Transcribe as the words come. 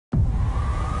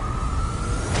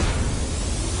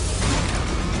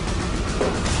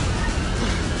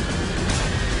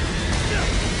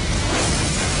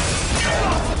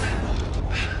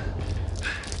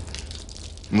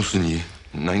Mussolini,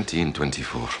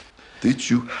 1924. Did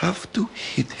you have to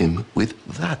hit him with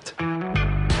that?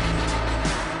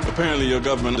 Apparently, your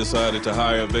government decided to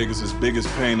hire Vegas's biggest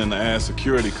pain-in-the-ass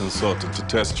security consultant to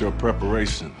test your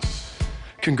preparations.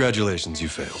 Congratulations, you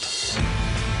failed.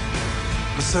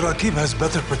 Mr. Rakib has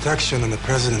better protection than the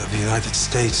President of the United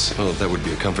States. Well, that would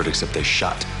be a comfort, except they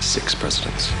shot 6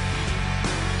 presidents.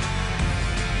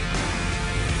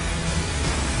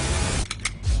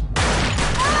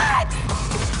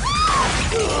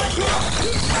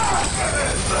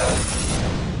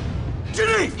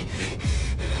 Ginny!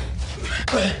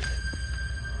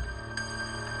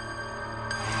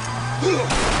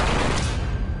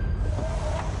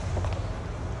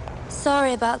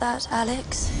 Sorry about that,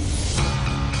 Alex.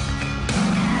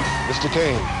 Mr.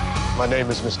 Kane, my name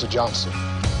is Mr. Johnson.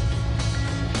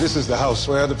 This is the house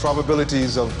where the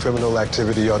probabilities of criminal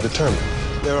activity are determined.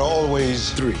 There are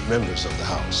always 3 members of the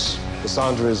house.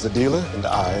 Cassandra is the dealer, and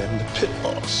I am the pit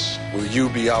boss. Will you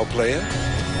be our player?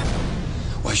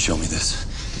 Why show me this?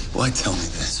 Why tell me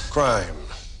this? Crime,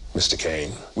 Mr.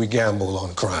 Kane. We gamble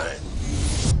on crime.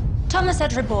 Thomas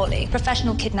Edriborli,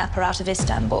 professional kidnapper out of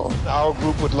Istanbul. Our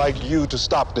group would like you to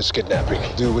stop this kidnapping.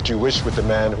 Do what you wish with the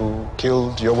man who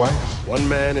killed your wife. One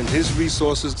man and his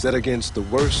resources set against the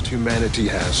worst humanity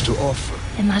has to offer.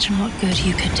 Imagine what good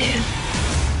you could do.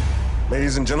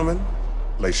 Ladies and gentlemen,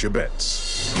 place your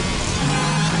bets.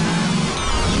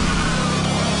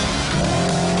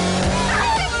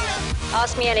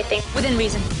 Ask me anything, within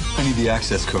reason. I need the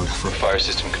access code for a fire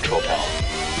system control panel.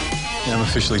 Yeah, I'm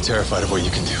officially terrified of what you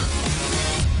can do.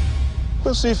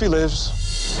 We'll see if he lives.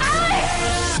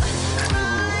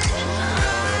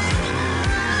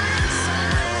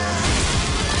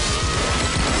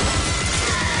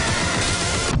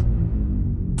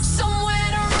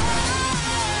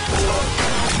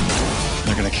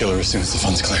 They're gonna kill her as soon as the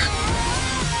fun's clear.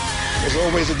 There's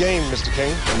always a game, Mr.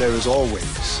 Kane, and there is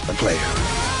always a player.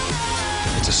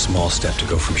 It's a small step to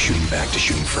go from shooting back to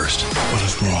shooting first. What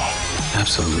is wrong?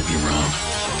 Absolutely wrong.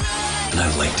 And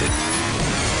I liked it.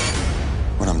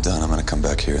 When I'm done, I'm gonna come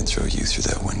back here and throw you through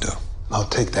that window. I'll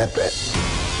take that bet.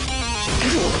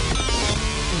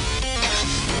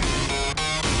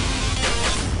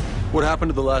 What happened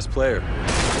to the last player?